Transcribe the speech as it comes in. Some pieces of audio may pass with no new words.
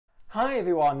Hi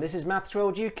everyone, this is Maths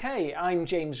World UK. I'm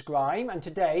James Grime and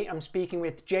today I'm speaking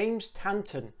with James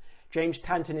Tanton. James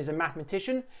Tanton is a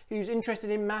mathematician who's interested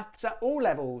in maths at all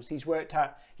levels. He's worked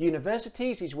at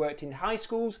universities, he's worked in high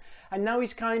schools, and now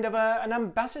he's kind of an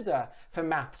ambassador for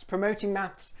maths, promoting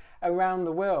maths around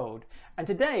the world. And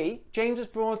today, James has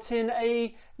brought in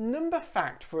a number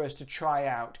fact for us to try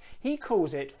out. He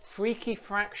calls it freaky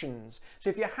fractions. So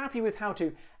if you're happy with how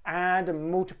to add and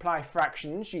multiply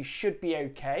fractions, you should be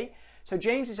okay. So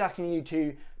James is asking you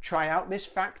to try out this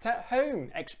fact at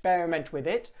home, experiment with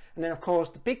it, and then of course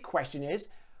the big question is,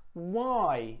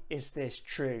 why is this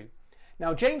true?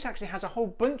 Now James actually has a whole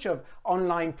bunch of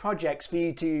online projects for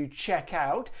you to check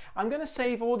out. I'm going to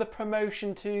save all the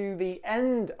promotion to the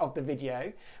end of the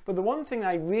video, but the one thing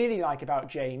I really like about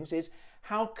James is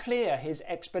how clear his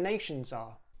explanations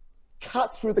are.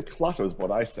 Cut through the clutter is what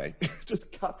I say.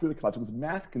 Just cut through the clutter, because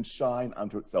math can shine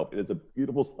unto itself. It is a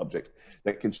beautiful subject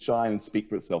that can shine and speak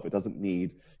for itself. It doesn't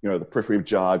need, the periphery of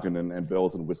jargon and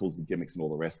bells and whistles and gimmicks and all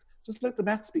the rest. Just let the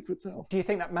math speak for itself. Do you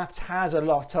think that maths has a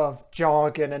lot of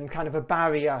jargon and kind of a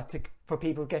barrier for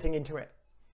people getting into it?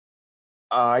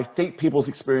 I think people's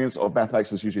experience of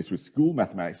mathematics is usually through school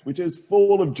mathematics, which is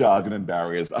full of jargon and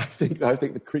barriers. I think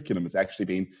the curriculum has actually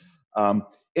been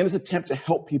in its attempt to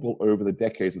help people over the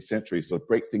decades and centuries to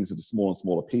break things into smaller and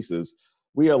smaller pieces.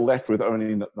 We are left with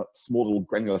only a small little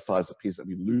granular size of piece that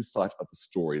we lose sight of the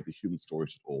story, the human story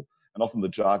at all. And often the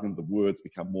jargon, the words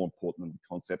become more important than the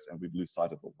concepts, and we lose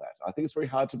sight of all that. I think it's very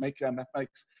hard to make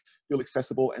mathematics feel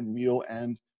accessible and real,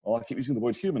 and I keep using the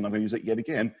word human, I'm going to use it yet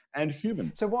again, and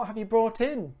human. So what have you brought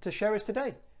in to show us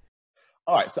today?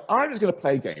 All right, so I'm just going to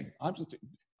play a game. I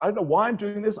don't know why I'm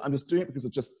doing this. I'm just doing it because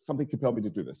it's just something compelled me to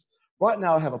do this. Right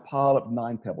now I have a pile of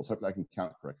 9 pebbles. Hopefully I can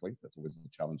count correctly. That's always a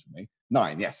challenge for me.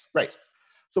 9, yes, great.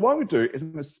 So what I'm going to do is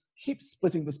I'm going to keep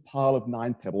splitting this pile of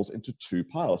 9 pebbles into 2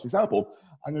 piles. For example,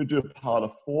 I'm going to do a pile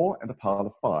of 4 and a pile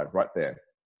of 5 right there.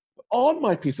 But on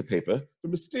my piece of paper, for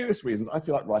mysterious reasons, I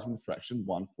feel like writing the fraction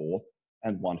 1/4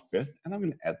 and 1/5, and I'm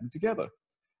going to add them together.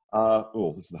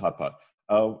 Oh, this is the hard part.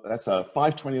 That's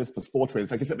 5/20ths plus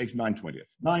 4/20ths. I guess that makes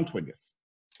 9/20ths. 9/20ths.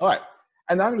 All right.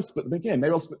 And now I'm going to split them again.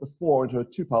 Maybe I'll split the 4 into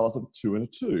 2 piles of 2 and a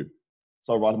 2.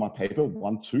 So I'll write on my paper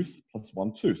 1 tooth plus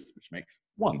 1 tooth, which makes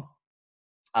 1.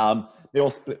 Maybe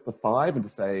I'll split the 5 into,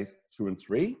 say, 2 and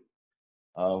 3.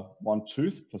 1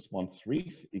 tooth plus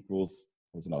 1/3 equals,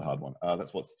 there's another hard one.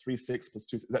 That's what's 3/6 plus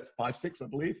 2, that's 5/6, I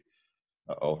believe.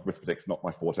 Uh-oh, arithmetic's not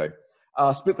my forte.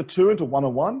 Split the 2 into 1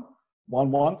 and 1.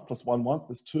 1/1 plus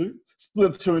 1/1 is 2.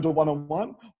 Split 2 into 1 and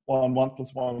 1. 1/1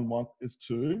 plus 1/1 is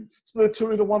 2. Split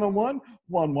 2 into 1 and 1.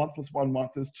 1/1 plus 1/1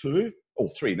 is 2. Oh,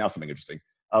 3. Now something interesting.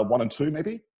 1 and 2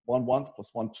 maybe. 1/1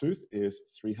 plus 1 tooth is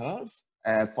 3 halves.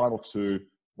 And final 2,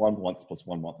 1/1 plus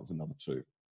 1/1 is another 2.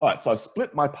 All right, so I've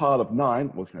split my pile of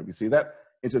 9, well, can you see that,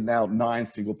 into now 9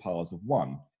 single piles of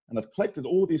 1. And I've collected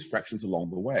all these fractions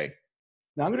along the way.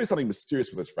 Now I'm going to do something mysterious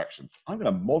with those fractions. I'm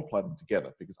going to multiply them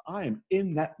together because I am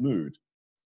in that mood.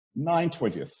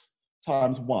 9/20ths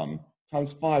times 1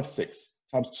 times 5/6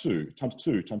 times 2 times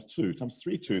 2 times 2 times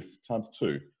 3 tooths times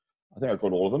 2. I think I've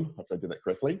got all of them. Hopefully I did that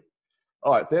correctly.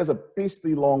 All right, there's a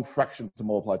beastly long fraction to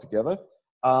multiply together.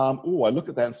 I look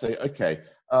at that and say, okay,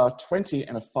 20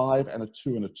 and a 5 and a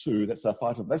 2 and a 2, that's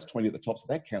 5, that's 20 at the top, so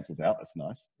that cancels out. That's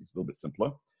nice. It's a little bit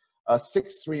simpler.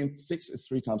 6, 3 and 6 is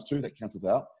 3 times 2, that cancels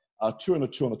out. 2 and a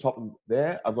 2 on the top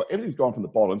there. I've got everything's gone from the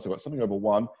bottom, so I've got something over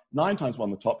 1. 9 times 1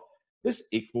 on the top. This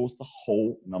equals the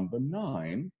whole number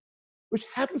 9, which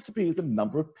happens to be the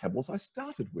number of pebbles I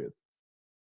started with.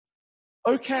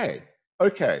 Okay.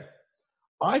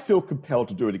 I feel compelled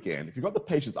to do it again. If you've got the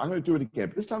patience, I'm going to do it again,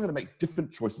 but this time I'm going to make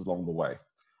different choices along the way.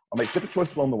 I'll make different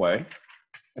choices along the way.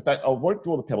 In fact, I won't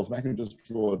draw the pebbles, I can just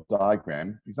draw a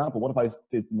diagram. For example, what if I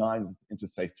did 9 into,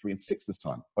 say, 3 and 6 this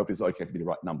time? Hopefully it's okay to be the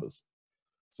right numbers.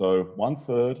 So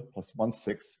 1/3 plus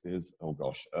 1/6 is,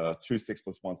 2/6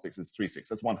 plus 1/6 is 3/6.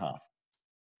 That's 1/2.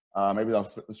 Maybe I'll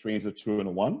split the 3 into 2 and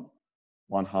a 1.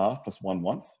 1/2 plus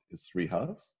 1/1 is 3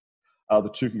 halves. The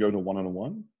 2 can go to 1 and a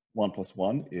 1. 1 plus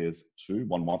 1 is 2.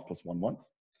 1/1 plus 1/1.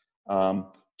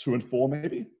 2 and 4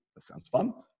 maybe. That sounds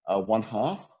fun.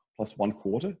 1/2 plus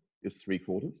 1/4 is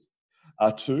 3/4.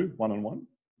 2, 1 and 1.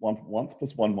 1/1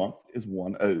 plus 1/1 is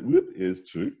is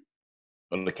 2.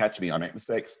 Don't catch me, I make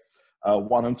mistakes.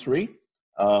 1 and 3.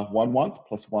 1/1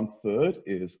 plus 1/3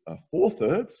 is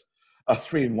 4/3.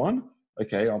 3 and 1.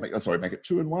 Okay, I'll make it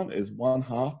 2 and 1 is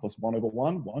 1/2 plus 1 over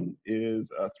 1. 1 is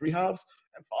 3 halves.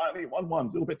 And finally, 1/1.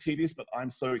 A little bit tedious, but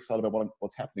I'm so excited about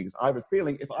what's happening because I have a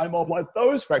feeling if I multiply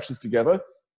those fractions together,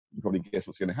 you probably guess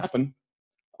what's going to happen.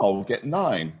 I'll get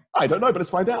 9. I don't know, but let's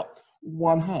find out.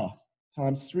 1/2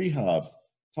 times 3 halves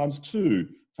times 2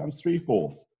 times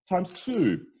 3/4 times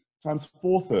 2 times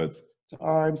 4/3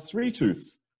 times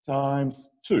 3/2 times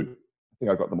 2. I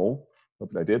think I got them all.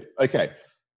 Hopefully I did. Okay.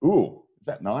 Ooh, is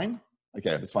that 9?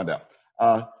 Okay, let's find out.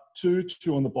 2,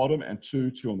 2 on the bottom, and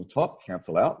 2, 2 on the top.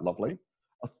 Cancel out. Lovely.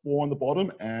 A 4 on the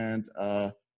bottom, and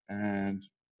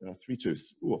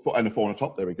 3/2. Ooh, and a 4 on the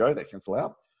top. There we go. They cancel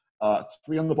out.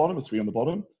 3 on the bottom, a 3 on the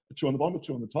bottom, a 2 on the bottom, a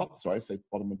 2 on the top. Sorry, say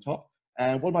bottom and top.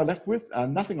 And what am I left with?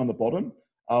 Nothing on the bottom.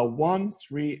 1,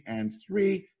 3, and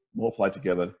 3 multiplied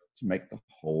together to make the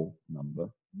whole number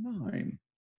 9.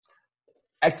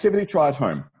 Activity try at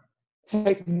home.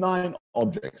 Take 9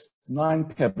 objects, 9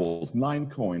 pebbles, 9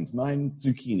 coins, 9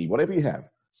 zucchini, whatever you have.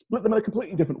 Split them in a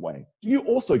completely different way. Do you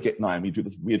also get 9 when you do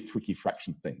this weird freaky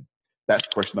fraction thing? That's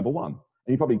question number 1.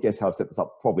 And you probably guess how I've set this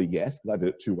up. Probably yes, because I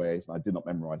did it 2 ways and I did not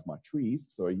memorize my trees.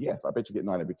 So yes, I bet you get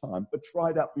 9 every time, but try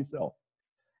it out for yourself.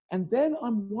 And then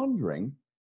I'm wondering,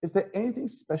 is there anything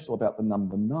special about the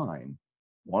number 9?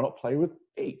 Why not play with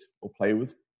 8 or play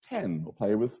with 10 or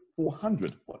play with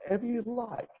 400, whatever you'd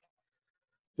like?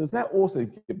 Does that also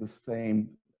give the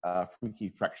same freaky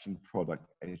fraction product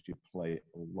as you play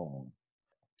along?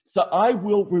 So I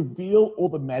will reveal all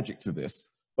the magic to this,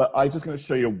 but I'm just going to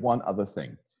show you one other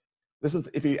thing. This is,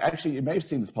 if you actually, you may have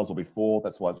seen this puzzle before,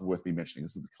 that's why it's worth me mentioning.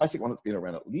 This is the classic one that's been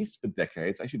around at least for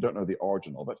decades. I actually don't know the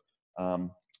origin of it,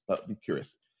 but be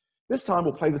curious. This time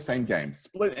we'll play the same game.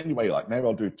 Split it any way you like. Maybe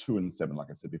I'll do 2 and 7, like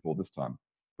I said before this time.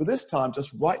 But this time,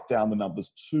 just write down the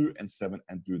numbers 2 and 7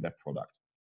 and do their product,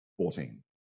 14.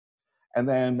 And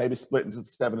then maybe split into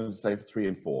 7 and say 3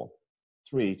 and 4.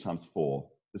 3 times 4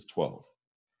 is 12.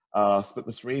 Split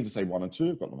the 3 into say 1 and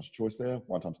 2. Got not much choice there.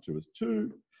 1 times 2 is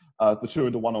 2. The 2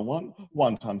 into 1 and 1.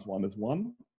 1 times 1 is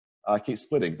 1. Keep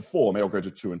splitting. The 4, maybe I'll go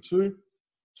to 2 and 2.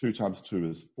 2 times 2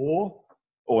 is 4.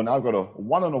 Or now I've got a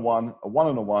 1 and a 1, a 1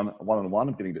 and a 1, a 1 and a 1.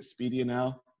 I'm getting a bit speedier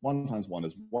now. 1 times 1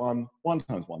 is 1. 1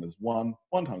 times 1 is 1.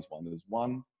 1 times 1 is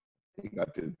 1. I think I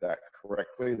did that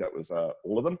correctly. That was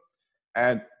all of them.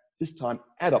 And this time,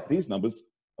 add up these numbers.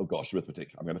 Oh gosh,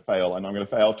 arithmetic. I'm going to fail, and I'm going to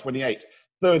fail. 28,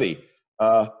 30.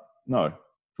 No,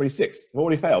 26. I've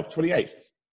already failed. 28,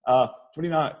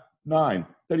 29, 9,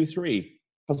 33,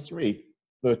 plus 3,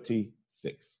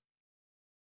 36.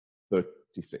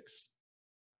 36.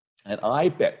 And I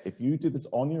bet if you did this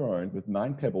on your own with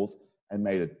 9 pebbles and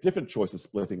made a different choice of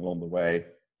splitting along the way,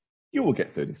 you will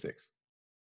get 36.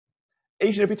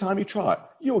 Each and every time you try it,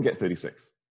 you will get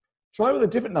 36. Try with a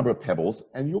different number of pebbles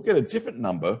and you'll get a different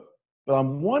number, but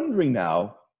I'm wondering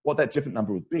now what that different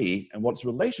number would be and what its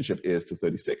relationship is to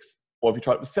 36. Or if you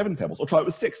try it with 7 pebbles, or try it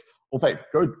with 6, or in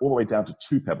fact, go all the way down to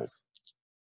 2 pebbles.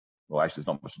 Well, actually, there's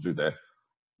not much to do there.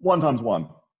 1 times 1.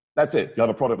 That's it. You have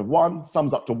a product of 1,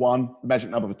 sums up to 1. The magic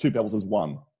number for 2 pebbles is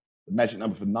 1. The magic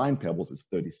number for 9 pebbles is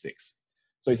 36.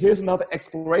 So here's another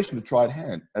exploration to try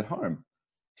at home.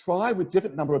 Try with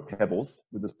different number of pebbles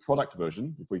with this product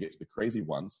version, before we get to the crazy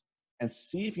ones, and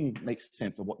see if you can make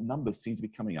sense of what numbers seem to be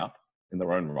coming up in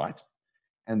their own right.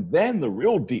 And then the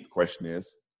real deep question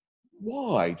is,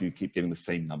 why do you keep getting the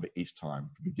same number each time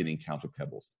for beginning count of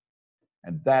pebbles?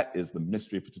 And that is the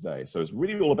mystery for today. So it's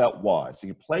really all about why. So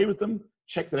you can play with them,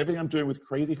 check that everything I'm doing with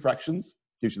crazy fractions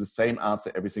gives you the same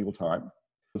answer every single time.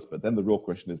 But then the real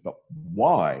question is, but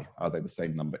why are they the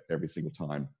same number every single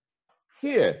time?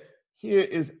 Here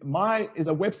is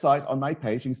a website on my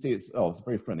page. You can see it's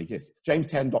very friendly, yes.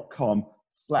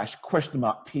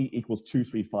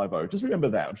 jamestanton.com/P=2350. Just remember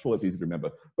that. I'm sure it's easy to remember.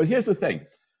 But here's the thing.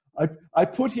 I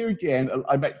put here again,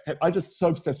 I'm just so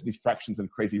obsessed with these fractions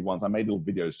and crazy ones. I made little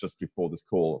videos just before this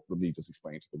call for me just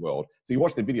explaining to the world. So you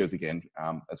watch the videos again,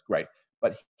 that's great.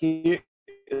 But here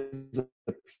is a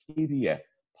PDF,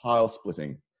 pile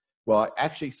splitting, where I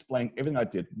actually explain everything I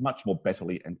did much more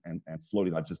betterly and slowly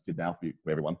than I just did now for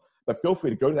everyone. But feel free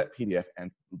to go to that PDF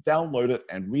and download it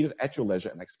and read it at your leisure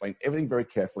and explain everything very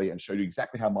carefully and show you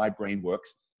exactly how my brain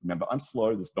works. Remember, I'm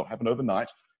slow. This does not happen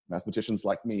overnight. Mathematicians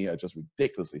like me are just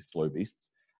ridiculously slow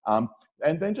beasts. And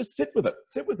then just sit with it,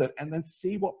 and then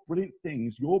see what brilliant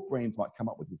things your brains might come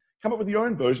up with. Come up with your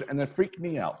own version and then freak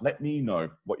me out. Let me know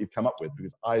what you've come up with,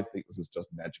 because I think this is just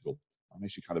magical. I'm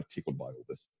actually kind of tickled by all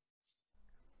this.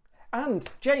 And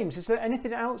James, is there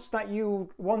anything else that you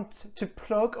want to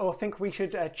plug or think we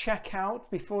should check out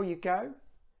before you go?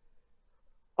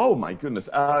 Oh my goodness.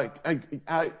 Do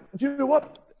you know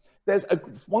what? There's a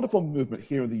wonderful movement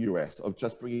here in the US of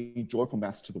just bringing joyful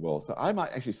maths to the world. So I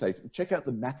might actually say, check out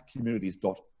the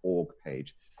mathcommunities.org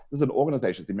page. This is an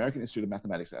organization, the American Institute of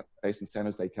Mathematics, based in San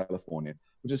Jose, California,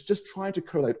 which is just trying to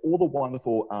collate all the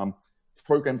wonderful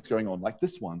programs going on, like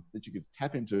this one that you could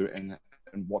tap into and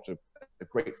watch a a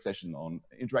great session on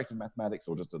interactive mathematics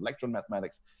or just a lecture on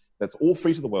mathematics, that's all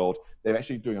free to the world. They're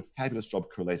actually doing a fabulous job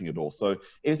collating it all. So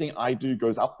anything I do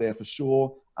goes up there for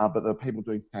sure, but there are people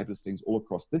doing fabulous things all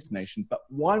across this nation. But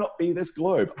why not be this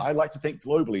globe? I like to think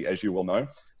globally, as you well know.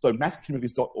 So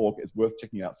mathcommunities.org is worth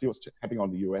checking out, see what's happening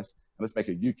on the US, and let's make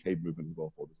a UK movement as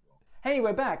well for this world. Hey,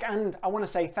 we're back, and I want to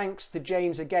say thanks to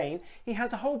James again. He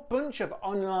has a whole bunch of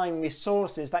online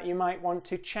resources that you might want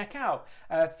to check out.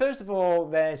 First of all,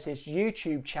 there's his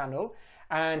YouTube channel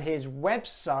and his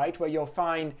website where you'll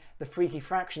find the freaky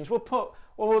fractions. We'll put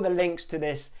all the links to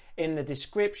this in the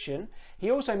description. He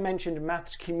also mentioned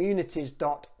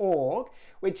mathscommunities.org,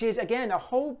 which is again a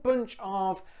whole bunch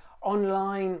of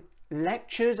online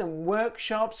lectures and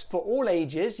workshops for all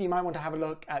ages. You might want to have a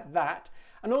look at that.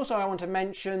 And also I want to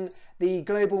mention the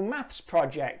Global Maths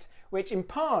Project, which in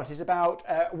part is about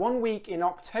 1 week in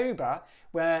October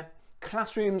where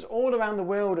classrooms all around the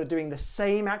world are doing the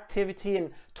same activity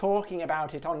and talking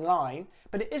about it online.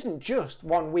 But it isn't just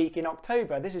 1 week in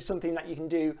October. This is something that you can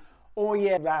do all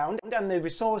year round, and the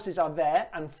resources are there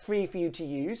and free for you to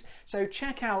use. So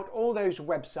check out all those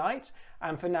websites.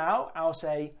 And for now, I'll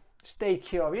say stay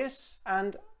curious,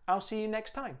 and I'll see you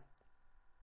next time.